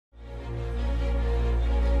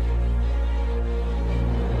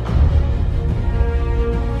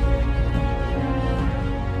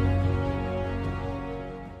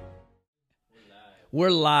we're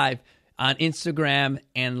live on Instagram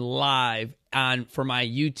and live for my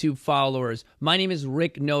YouTube followers. My name is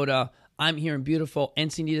Rick Noda. I'm here in beautiful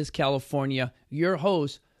Encinitas, California, your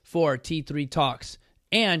host for T3 Talks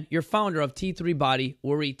and your founder of T3 Body,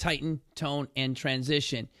 where we tighten, tone, and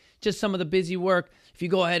transition. Just some of the busy work. If you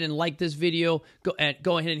go ahead and like this video, go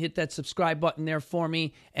ahead and hit that subscribe button there for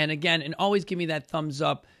me. And again, and always give me that thumbs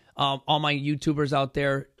up, all my YouTubers out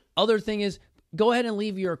there. Other thing is, go ahead and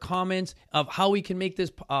leave your comments of how we can make this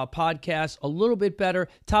podcast a little bit better.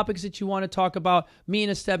 Topics that you want to talk about. Me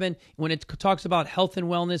and Esteban, when it talks about health and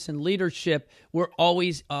wellness and leadership, we're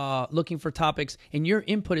always looking for topics. And your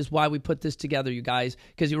input is why we put this together, you guys.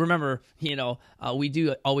 Because you remember, we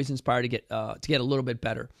do always inspire to get a little bit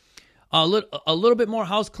better. A little bit more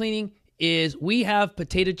house cleaning is we have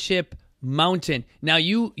Potato Chip Mountain. Now,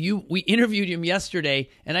 we interviewed him yesterday,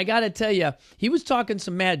 and I got to tell you, he was talking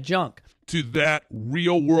some mad junk. To that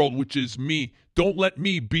real world, which is me. Don't let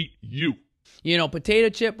me beat you. Potato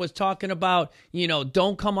Chip was talking about,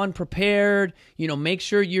 don't come unprepared. Make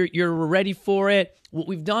sure you're ready for it. What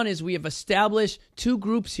we've done is we have established two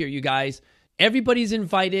groups here, you guys. Everybody's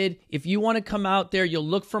invited. If you want to come out there, you'll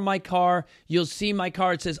look for my car. You'll see my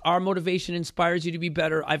car. It says, "Our motivation inspires you to be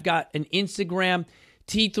better." I've got an Instagram,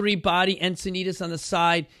 T3 Body Encinitas on the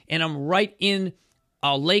side, and I'm right in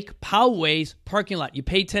Lake Poway's parking lot. You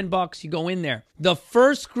pay $10, you go in there. The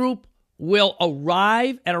first group will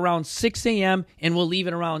arrive at around 6 a.m. and we'll leave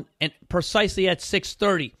it around and precisely at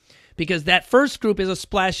 6:30, because that first group is a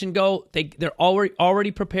splash and go. They're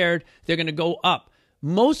already prepared. They're going to go up.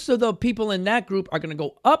 Most of the people in that group are going to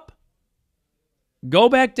go up, go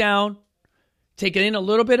back down, take in a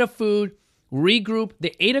little bit of food, regroup.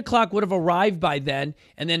 The 8 o'clock would have arrived by then,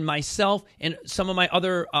 and then myself and some of my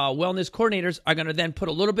other wellness coordinators are going to then put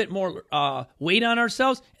a little bit more weight on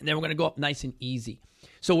ourselves, and then we're going to go up nice and easy.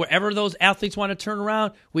 So wherever those athletes want to turn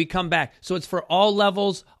around, we come back. So it's for all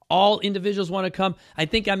levels. All individuals want to come. I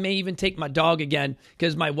think I may even take my dog again,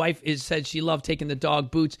 because my wife said she loved taking the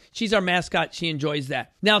dog, Boots. She's our mascot. She enjoys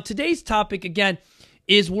that. Now, today's topic, again,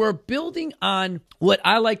 is we're building on what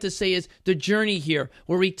I like to say is the journey here,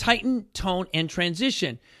 where we tighten, tone, and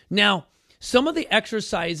transition. Now, some of the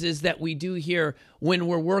exercises that we do here when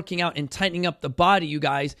we're working out and tightening up the body, you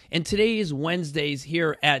guys, and today is Wednesdays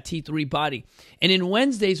here at T3 Body. And in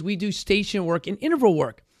Wednesdays, we do station work and interval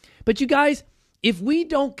work. But you guys, if we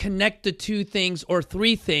don't connect the two things or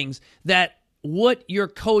three things that what your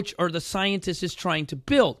coach or the scientist is trying to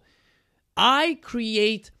build, I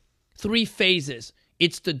create three phases.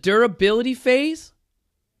 It's the durability phase,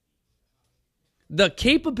 the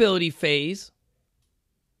capability phase,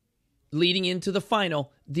 leading into the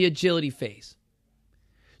final, the agility phase.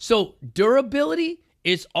 So durability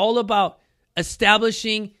is all about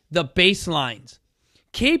establishing the baselines.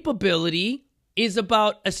 Capability is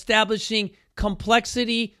about establishing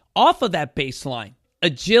complexity off of that baseline.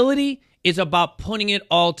 Agility is about putting it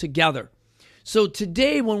all together. So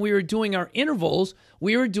today, when we were doing our intervals,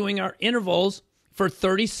 for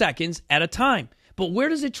 30 seconds at a time. But where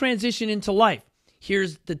does it transition into life?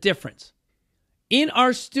 Here's the difference. In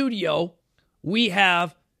our studio, we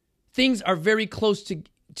have things are very close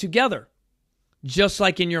together, just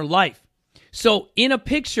like in your life. So in a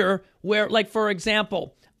picture where, like, for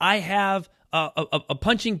example, I have a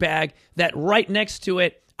punching bag that right next to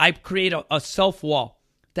it, I create a self wall.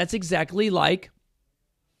 That's exactly like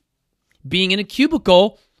being in a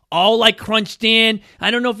cubicle, all like crunched in.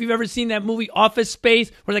 I don't know if you've ever seen that movie Office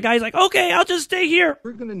Space, where the guy's like, "Okay, I'll just stay here."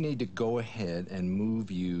 We're going to need to go ahead and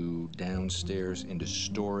move you downstairs into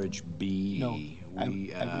storage B. No,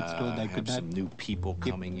 We I was told I could have some not. new people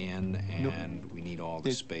coming in, and Nope. we need all the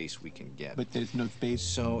There's- space we can get. But there's no space.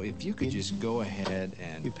 So if you could just go ahead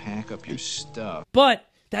and pack up your stuff.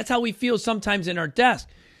 But that's how we feel sometimes in our desk.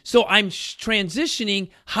 So I'm transitioning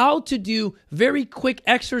how to do very quick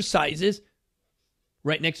exercises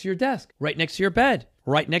right next to your desk, right next to your bed,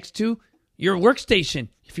 right next to your workstation.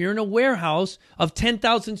 If you're in a warehouse of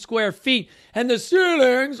 10,000 square feet and the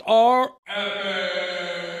ceilings are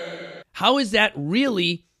epic, how is that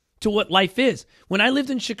really to what life is? When I lived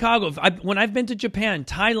in Chicago, when I've been to Japan,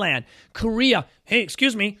 Thailand, Korea, hey,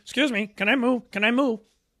 excuse me, can I move?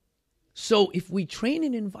 So if we train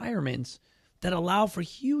in environments that allow for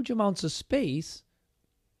huge amounts of space,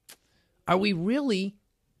 are we really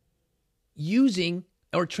using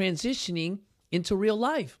or transitioning into real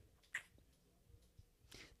life?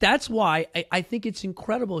 That's why I think it's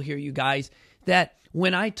incredible here, you guys, that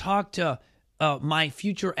when I talk to my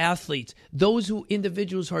future athletes, those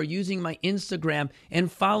individuals who are using my Instagram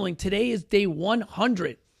and following, today is day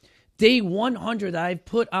 100. Day 100 that I've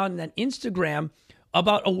put on that Instagram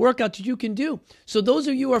about a workout that you can do. So those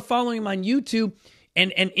of you who are following him on YouTube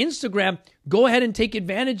and Instagram, go ahead and take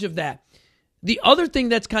advantage of that. The other thing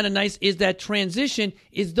that's kind of nice is that transition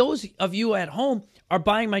is those of you at home are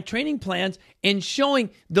buying my training plans and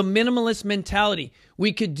showing the minimalist mentality.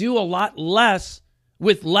 We could do a lot less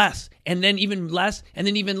with less, and then even less, and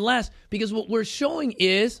then even less, because what we're showing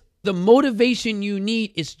is the motivation you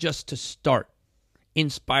need is just to start.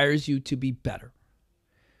 Inspires you to be better.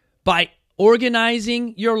 By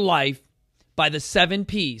organizing your life by the 7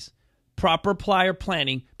 Ps, proper prior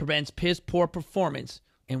planning prevents piss poor performance,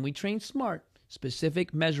 and we train smart,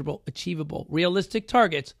 specific, measurable, achievable, realistic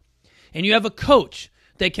targets, and you have a coach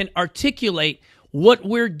that can articulate what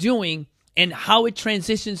we're doing and how it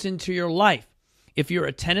transitions into your life. If you're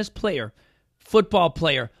a tennis player, football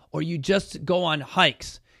player, or you just go on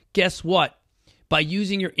hikes, guess what? By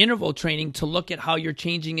using your interval training to look at how you're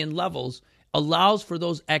changing in levels allows for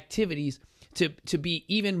those activities to be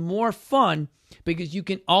even more fun, because you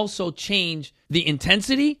can also change the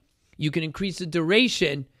intensity, you can increase the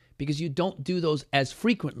duration, because you don't do those as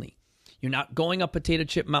frequently. You're not going up Potato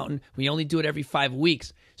Chip Mountain. We only do it every 5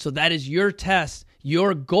 weeks. So that is your test,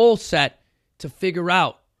 your goal set to figure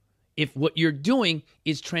out if what you're doing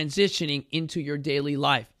is transitioning into your daily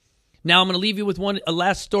life. Now I'm going to leave you with a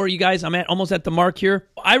last story, you guys. I'm almost at the mark here.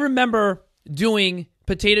 I remember doing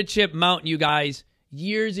Potato Chip Mountain, you guys,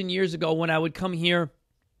 years and years ago when I would come here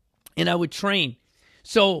and I would train.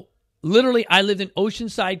 So literally, I lived in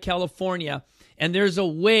Oceanside, California, and there's a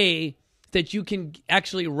way that you can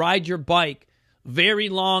actually ride your bike very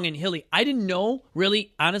long and hilly. I didn't know,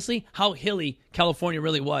 really, honestly, how hilly California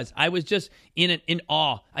really was. I was just in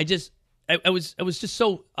awe. I was just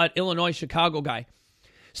so an Illinois, Chicago guy.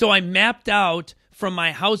 So I mapped out from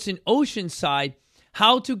my house in Oceanside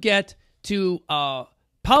how to get to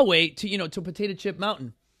Poway, to Potato Chip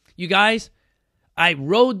Mountain. You guys, I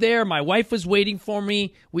rode there. My wife was waiting for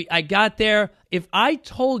me. I got there. If I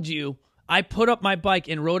told you I put up my bike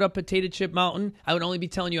and rode up Potato Chip Mountain, I would only be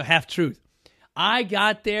telling you a half truth. I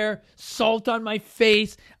got there, salt on my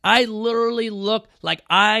face. I literally looked like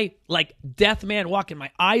Death Man walking.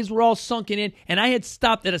 My eyes were all sunken in, and I had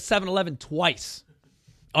stopped at a 7-Eleven twice.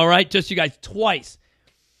 All right, just you guys, twice.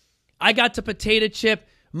 I got to Potato Chip.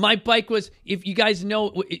 My bike was, if you guys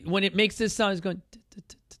know, when it makes this sound, it's going,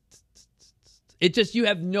 it just, you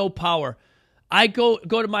have no power. I go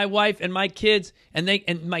to my wife and my kids, and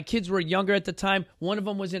my kids were younger at the time. One of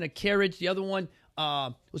them was in a carriage. The other one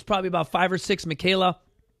was probably about 5 or 6, Michaela.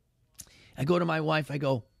 I go to my wife. I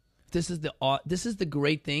go, this is the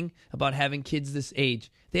great thing about having kids this age.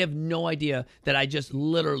 They have no idea that I just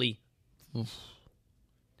literally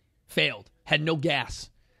failed, had no gas.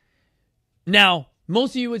 Now,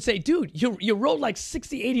 most of you would say, dude, you rode like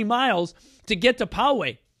 60, 80 miles to get to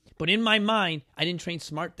Poway. But in my mind, I didn't train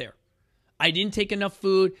smart there. I didn't take enough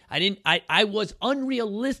food. I was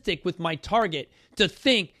unrealistic with my target to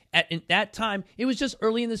think at that time, it was just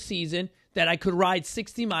early in the season, that I could ride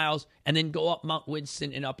 60 miles and then go up Mount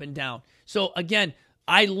Winston and up and down. So again,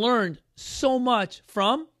 I learned so much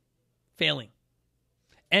from failing.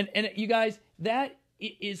 And you guys, that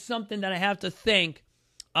is something that I have to thank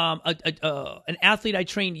an athlete I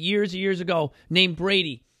trained years and years ago named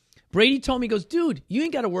Brady. Brady told me, he goes, dude, you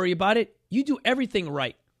ain't got to worry about it. You do everything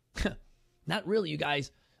right. Not really, you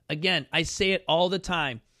guys. Again, I say it all the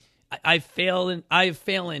time. I've failed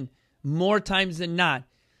more times than not.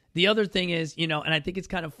 The other thing is, and I think it's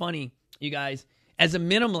kind of funny, you guys, as a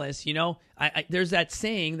minimalist, there's that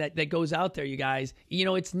saying that goes out there, you guys.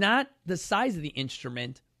 It's not the size of the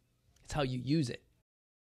instrument, it's how you use it.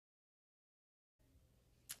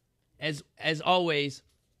 As always,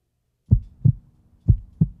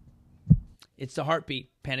 it's the heartbeat,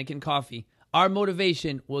 Panic and Coffee. Our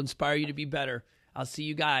motivation will inspire you to be better. I'll see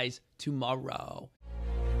you guys tomorrow.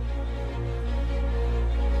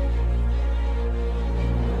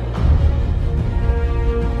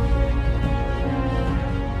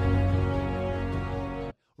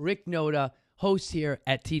 Rick Noda, host here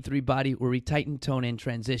at T3 Body, where we tighten, tone, and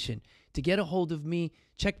transition. To get a hold of me,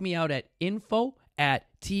 check me out at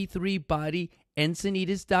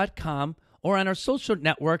info@T3BodyEncinitas.com or on our social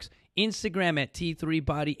networks, Instagram at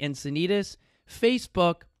T3BodyEncinitas,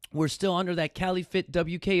 Facebook, we're still under that CaliFit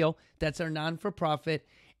WKO, that's our non-for-profit,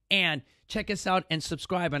 and check us out and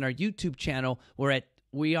subscribe on our YouTube channel.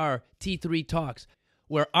 We are T3 Talks,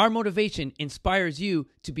 where our motivation inspires you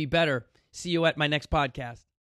to be better. See you at my next podcast.